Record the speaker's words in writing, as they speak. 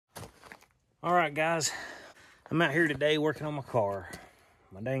All right, guys, I'm out here today working on my car.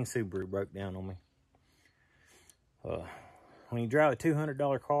 My dang Subaru broke down on me. When you drive a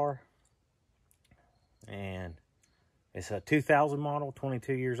 $200 car and it's a 2000 model,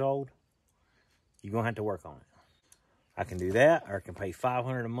 22 years old, you're gonna have to work on it. I can do that, or I can pay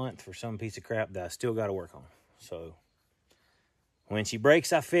 $500 a month for some piece of crap that I still got to work on. So when she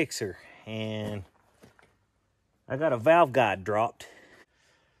breaks, I fix her. And I got a valve guide dropped,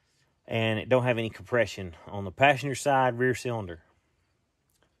 and it don't have any compression on the passenger side rear cylinder.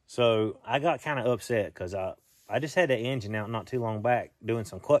 So I got kind of upset because I just had that engine out not too long back doing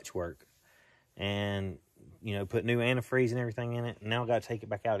some clutch work, and you know, put new antifreeze and everything in it, and now I got to take it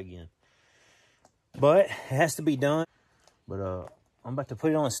back out again. But it has to be done. But I'm about to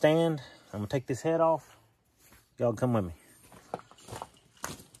put it on a stand. I'm gonna take this head off. Y'all come with me.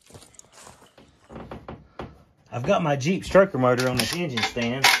 I've got my Jeep stroker motor on this engine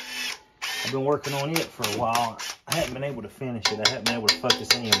stand. I've been working on it for a while. I haven't been able to finish it. I haven't been able to focus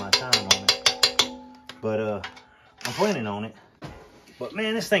any of my time on it. But I'm planning on it. But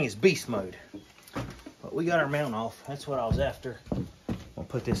man, this thing is beast mode. But we got our mount off. That's what I was after. I'll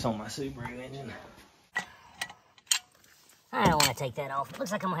put this on my Subaru engine. I don't want to take that off.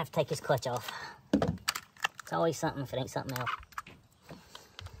 Looks like I'm going to have to take this clutch off. It's always something if it ain't something else.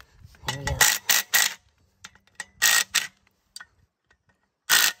 There we go.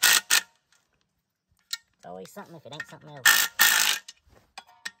 It's always something if it ain't something else.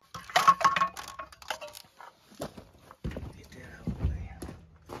 Get that out of the way.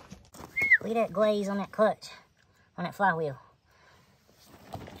 Look at that glaze on that clutch, on that flywheel.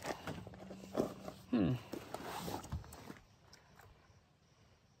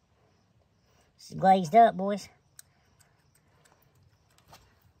 It's glazed up, boys. I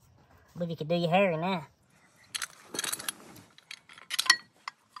believe you could do your hair in that.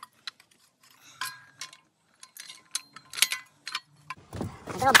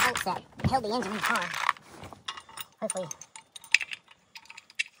 I got all the bolts that held the engine in the car. Hopefully,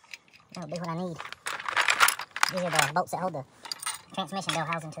 that'll be what I need. These are the bolts that hold the transmission bell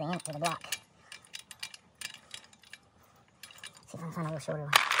housing to the block. See if I can find a little shorter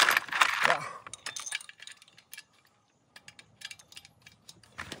one. Yeah.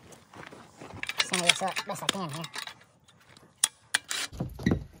 Center this up best I can here.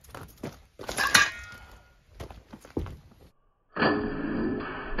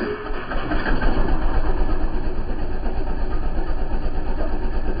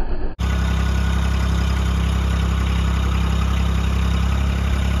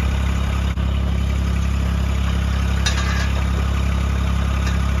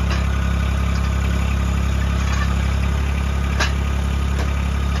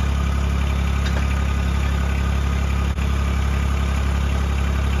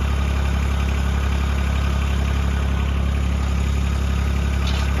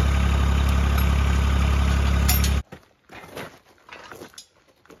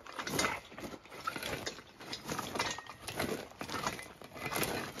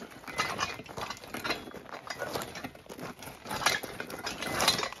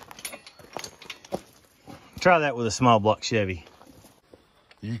 Try that with a small block Chevy.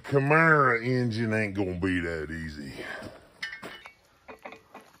 Your Camaro engine ain't gonna be that easy.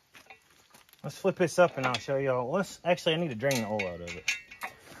 Let's flip this up and I'll show y'all. Actually, I need to drain the oil out of it.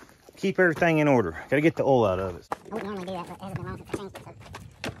 Keep everything in order. Gotta get the oil out of it. I wouldn't normally do that, but it hasn't been long since I changed it, so.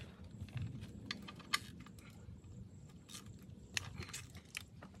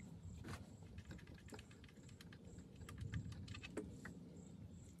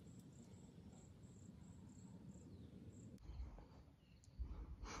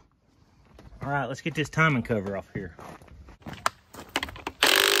 All right, let's get this timing cover off here.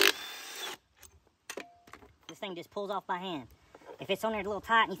 This thing just pulls off by hand. If it's on there a little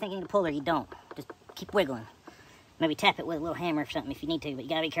tight and you think you need to pull her, you don't. Just keep wiggling. Maybe tap it with a little hammer or something if you need to, but you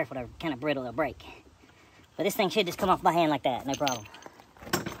gotta be careful, they're kind of brittle, they'll break. But this thing should just come off by hand like that, no problem.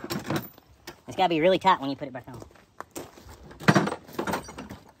 It's gotta be really tight when you put it back on.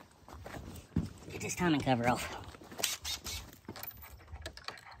 Get this timing cover off.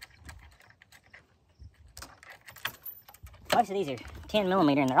 Most of these are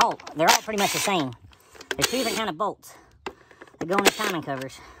 10mm and they're all pretty much the same. There's two different kind of bolts that go on the timing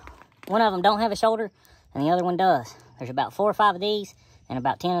covers. One of them don't have a shoulder and the other one does. There's about 4 or 5 of these and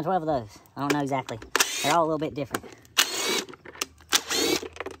about 10 or 12 of those. I don't know exactly. They're all a little bit different.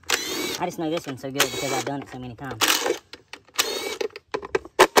 I just know this one's so good because I've done it so many times.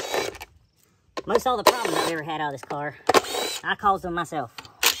 Most all the problems I've ever had out of this car, I caused them myself.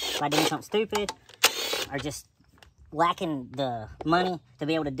 By doing something stupid or just lacking the money to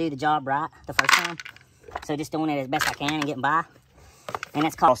be able to do the job right the first time. So just doing it as best I can and getting by. And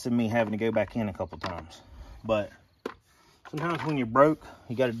that's costing me having to go back in a couple times. But sometimes when you're broke,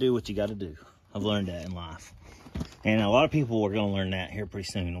 you got to do what you got to do. I've learned that in life. And a lot of people are going to learn that here pretty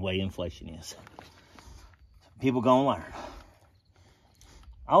soon, the way inflation is. People going to learn.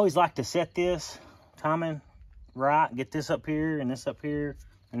 I always like to set this timing right, get this up here and this up here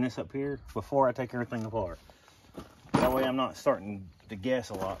and this up here before I take everything apart. That way I'm not starting to guess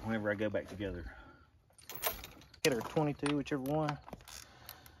a lot whenever I go back together. Hit her 22, whichever one.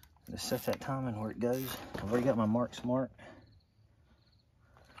 Just set that timing where it goes. I've already got my marks marked.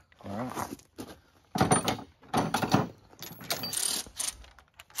 All right.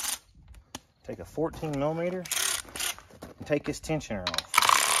 Take a 14 millimeter and take this tensioner off.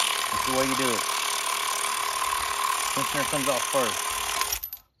 That's the way you do it. Tensioner comes off first.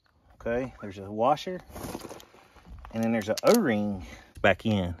 Okay, there's a washer, and then there's an O-ring back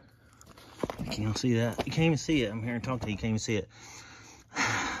in. Can you see that? You can't even see it. I'm here and talk to you. You can't even see it.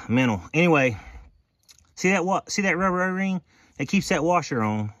 Mental. Anyway, see that rubber O-ring? It keeps that washer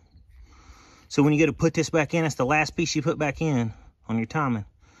on. So when you go to put this back in, it's the last piece you put back in on your timing.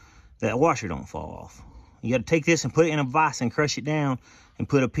 That washer don't fall off. You got to take this and put it in a vise and crush it down and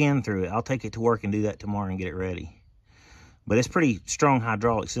put a pin through it. I'll take it to work and do that tomorrow and get it ready. But it's pretty strong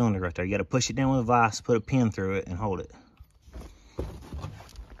hydraulic cylinder right there. You got to push it down with a vise, put a pin through it, and hold it.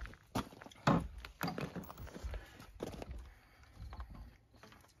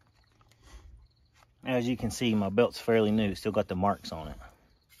 As you can see, my belt's fairly new. Still got the marks on it.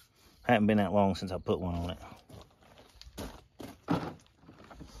 Hadn't been that long since I put one on it.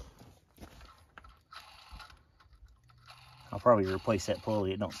 I'll probably replace that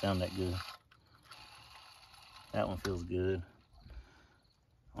pulley. It don't sound that good. That one feels good.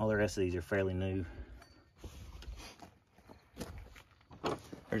 All the rest of these are fairly new.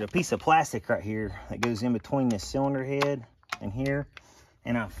 There's a piece of plastic right here that goes in between this cylinder head and here.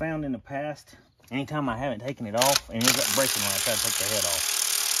 And I found in the past, anytime I haven't taken it off, and it ends up breaking when I try to take the head off.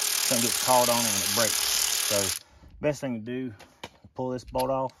 Something gets caught on it and it breaks. So, best thing to do, pull this bolt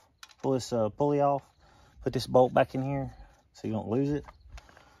off, pull this pulley off, put this bolt back in here so you don't lose it,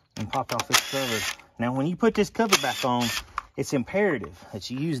 and pop off this cover. Now, when you put this cover back on, it's imperative that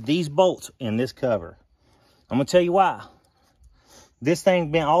you use these bolts in this cover. I'm going to tell you why. This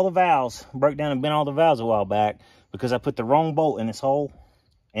thing bent all the valves, broke down and bent all the valves a while back because I put the wrong bolt in this hole,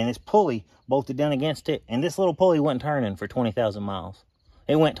 and this pulley bolted down against it, and this little pulley wasn't turning for 20,000 miles.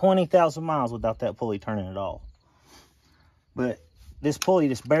 It went 20,000 miles without that pulley turning at all. But this pulley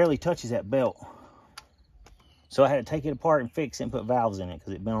just barely touches that belt. So I had to take it apart and fix it and put valves in it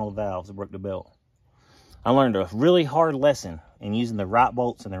because it bent all the valves and broke the belt. I learned a really hard lesson in using the right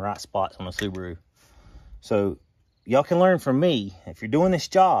bolts in the right spots on a Subaru. So y'all can learn from me. If you're doing this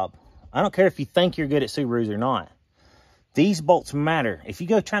job, I don't care if you think you're good at Subarus or not. These bolts matter. If you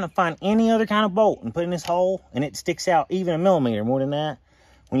go trying to find any other kind of bolt and put in this hole and it sticks out even a millimeter more than that,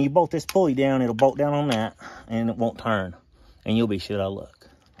 when you bolt this pulley down, it'll bolt down on that and it won't turn. And you'll be shit out of luck.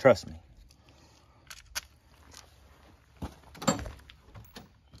 Trust me.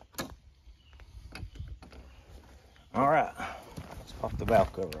 All right, let's pop the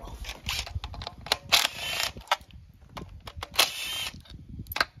valve cover off.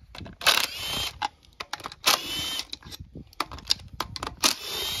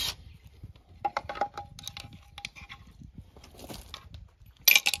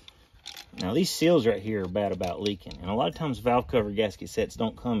 Now these seals right here are bad about leaking, and a lot of times valve cover gasket sets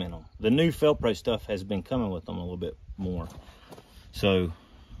don't come in them. The new Felpro stuff has been coming with them a little bit more. So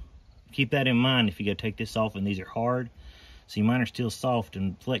keep that in mind if you go take this off, and these are hard. See, mine are still soft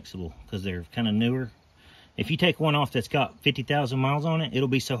and flexible because they're kind of newer. If you take one off that's got 50,000 miles on it, it'll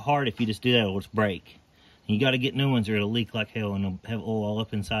be so hard if you just do that, it'll just break. And you got to get new ones or it'll leak like hell and it'll have oil all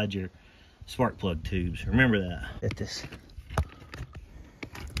up inside your spark plug tubes. Remember that. Get this.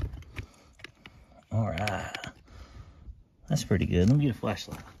 All right. That's pretty good. Let me get a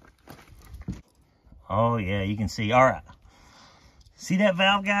flashlight. Oh, yeah, you can see. All right. See that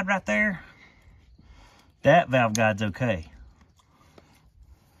valve guide right there? That valve guide's okay.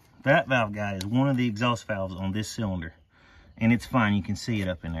 That valve guide is one of the exhaust valves on this cylinder. And it's fine. You can see it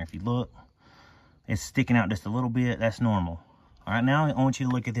up in there. If you look, it's sticking out just a little bit. That's normal. All right, now I want you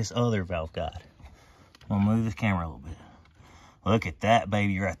to look at this other valve guide. I'm gonna move this camera a little bit. Look at that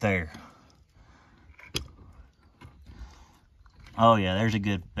baby right there. Oh yeah, there's a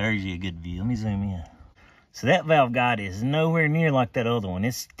good view. Let me zoom in. So that valve guide is nowhere near like that other one.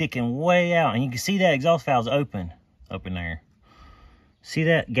 It's sticking way out, and you can see that exhaust valve's open up in there. See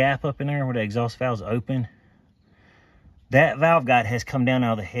that gap up in there where the exhaust valve's open? that valve guide has come down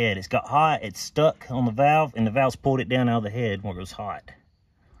out of the head. It's got hot, it's stuck on the valve, and the valve's pulled it down out of the head where it was hot.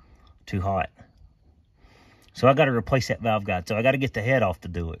 Too hot. So I got to replace that valve guide. So I got to get the head off to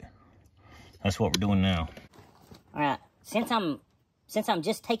do it. That's what we're doing now. All right, since I'm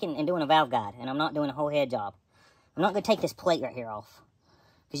just taking and doing a valve guide, and I'm not doing a whole head job, I'm not going to take this plate right here off,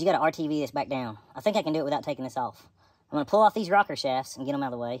 because you got to RTV this back down. I think I can do it without taking this off. I'm going to pull off these rocker shafts and get them out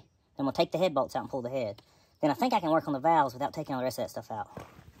of the way. Then we'll take the head bolts out and pull the head. Then I think I can work on the valves without taking all the rest of that stuff out.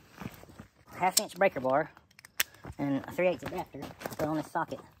 1/2-inch breaker bar and a 3/8 adapter. Put on this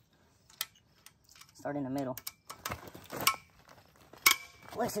socket. Start in the middle.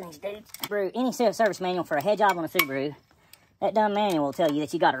 Listen, these dudes. Subaru, any service manual for a head job on a Subaru, that dumb manual will tell you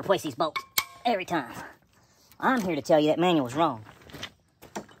that you got to replace these bolts every time. I'm here to tell you that manual is wrong.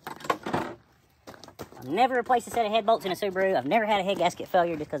 I've never replaced a set of head bolts in a Subaru. I've never had a head gasket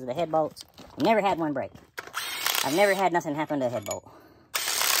failure just because of the head bolts. I've never had one break. I've never had nothing happen to a head bolt.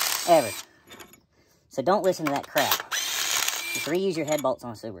 Ever. So don't listen to that crap. Just reuse your head bolts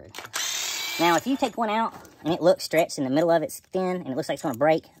on a Subaru. Now, if you take one out and it looks stretched in the middle of it's thin and it looks like it's going to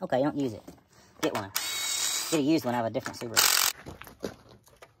break, okay, don't use it. Get one. Get a used one out of a different Subaru.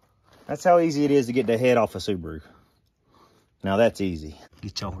 That's how easy it is to get the head off a Subaru. Now that's easy.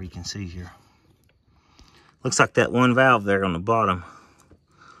 Get y'all where you can see here. Looks like that one valve there on the bottom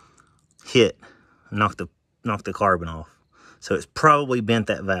hit, knocked the carbon off. So it's probably bent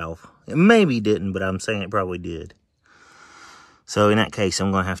that valve. It maybe didn't, but I'm saying it probably did. So in that case,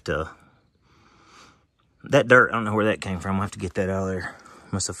 I'm going to have to... That dirt, I don't know where that came from. I'll have to get that out of there.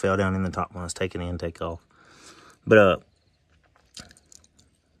 Must have fell down in the top when I was taking the intake off. But,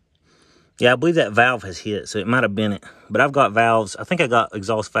 yeah, I believe that valve has hit, so it might have been it. But I've got valves. I think I got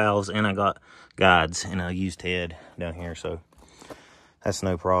exhaust valves, and I got guides and a used head down here, so that's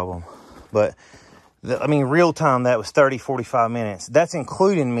no problem. But, I mean, real time, that was 30, 45 minutes. That's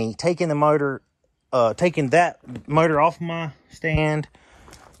including me taking the motor, taking that motor off my stand,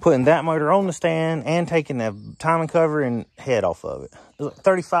 putting that motor on the stand, and taking the timing cover and head off of it. It was like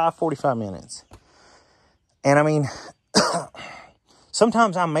 35, 45 minutes. And I mean,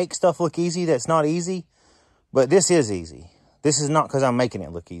 sometimes I make stuff look easy that's not easy, but this is easy. This is not because I'm making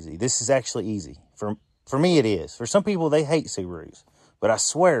it look easy. This is actually easy. For me, it is. For some people, they hate Subarus. But I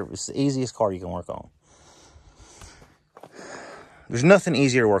swear, it's the easiest car you can work on. There's nothing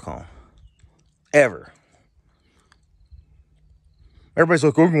easier to work on. Ever. Everybody's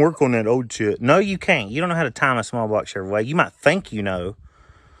like, I can work on that old shit. No, you can't. You don't know how to time a small block Chevrolet. You might think you know,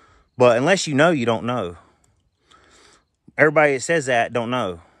 but unless you know, you don't know. Everybody that says that don't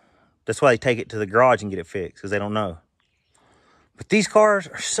know. That's why they take it to the garage and get it fixed, because they don't know. But these cars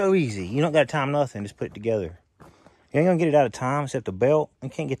are so easy. You don't got to time nothing. Just put it together. You ain't going to get it out of time except the belt. You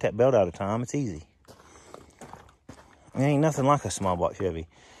can't get that belt out of time. It's easy. It ain't nothing like a small block Chevy.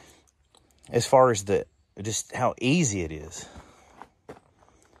 As far as just how easy it is.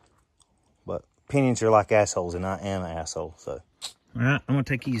 But opinions are like assholes, and I am an asshole. So, all right, I'm going to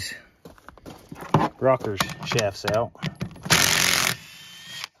take these rockers shafts out.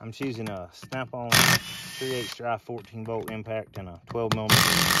 I'm choosing a Snap-on 3/8 drive 14-volt impact and a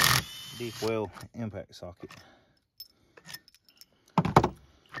 12mm deep well impact socket.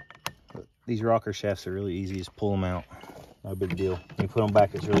 But these rocker shafts are really easy. Just pull them out. No big deal. When you put them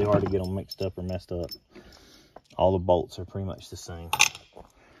back, it's really hard to get them mixed up or messed up. All the bolts are pretty much the same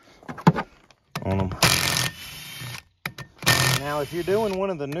on them. Now, if you're doing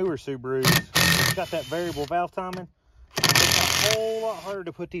one of the newer Subarus, it's got that variable valve timing. It's a whole lot harder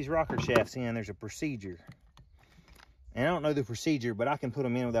to put these rocker shafts in. There's a procedure. And I don't know the procedure, but I can put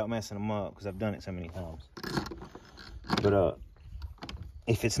them in without messing them up because I've done it so many times. But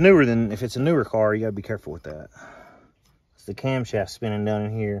if it's a newer car, you gotta be careful with that. It's the camshaft spinning down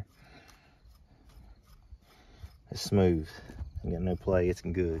in here. It's smooth. You got no play. It's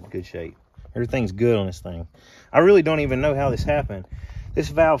in good shape. Everything's good on this thing. I really don't even know how this happened. This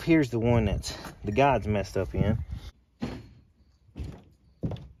valve here's the one that's the guide's messed up in.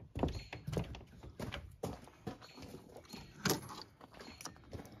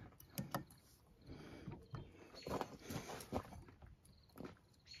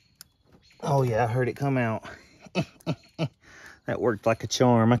 Oh yeah, I heard it come out. That worked like a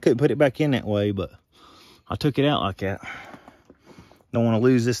charm. I couldn't put it back in that way, but I took it out like that. Don't want to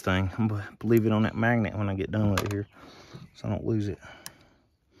lose this thing. I'm going to leave it on that magnet when I get done with it here, so I don't lose it.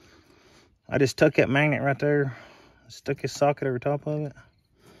 I just tuck that magnet right there, stuck his socket over top of it,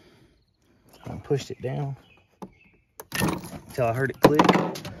 and pushed it down until I heard it click.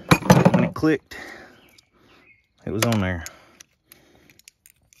 When it clicked, it was on there.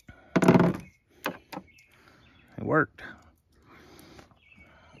 It worked.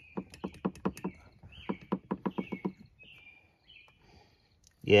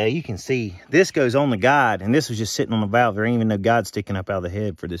 Yeah, you can see this goes on the guide, and this was just sitting on the valve. There ain't even no guide sticking up out of the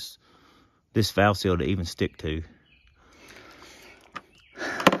head for this valve seal to even stick to.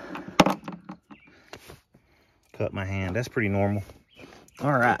 Cut my hand. That's pretty normal.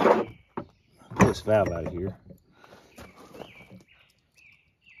 All right, pull this valve out of here.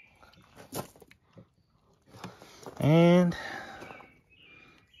 And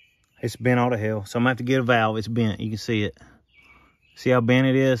it's bent all to hell, so I'm gonna have to get a valve. It's bent. You can see it. See how bent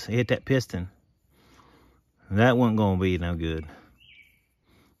it is? It hit that piston. That wasn't gonna be no good.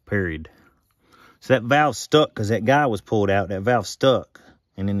 Period. So that valve stuck because that guy was pulled out. That valve stuck,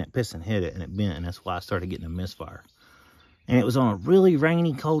 and then that piston hit it, and it bent, and that's why I started getting a misfire. And it was on a really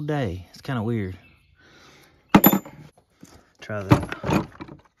rainy, cold day. It's kind of weird. Try that.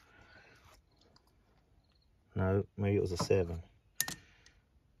 No, maybe it was a 7.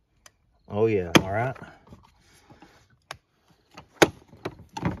 Oh yeah, all right.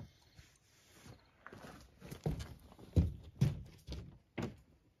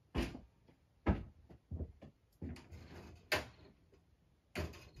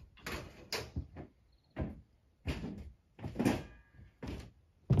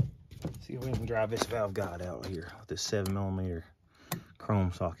 See if we can drive this valve guide out here with this 7mm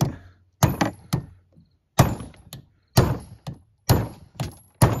chrome socket.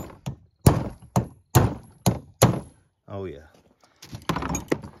 Oh yeah.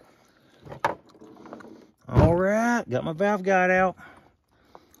 All right, got my valve guide out.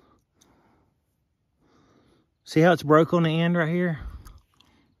 See how it's broke on the end right here?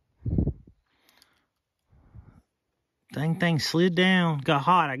 Thing slid down, got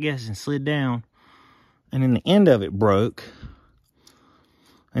hot, I guess, and slid down. And then the end of it broke.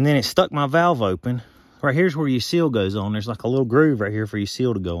 And then it stuck my valve open. Right here's where your seal goes on. There's like a little groove right here for your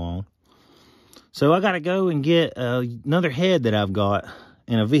seal to go on. So I got to go and get another head that I've got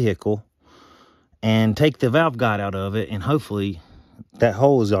in a vehicle and take the valve guide out of it, and hopefully that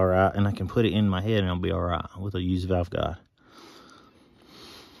hole is all right and I can put it in my head and I'll be all right with a used valve guide.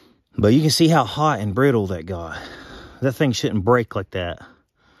 But you can see how hot and brittle that got. That thing shouldn't break like that.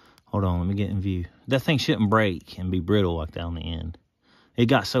 Hold on, let me get in view. That thing shouldn't break and be brittle like that on the end. It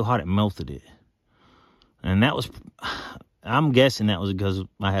got so hot it melted it. And that was, I'm guessing that was because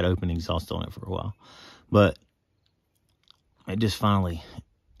I had open exhaust on it for a while. But it just finally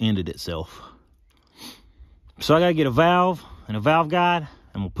ended itself. So I got to get a valve and a valve guide,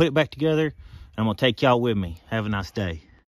 and we'll put it back together, and I'm going to take y'all with me. Have a nice day.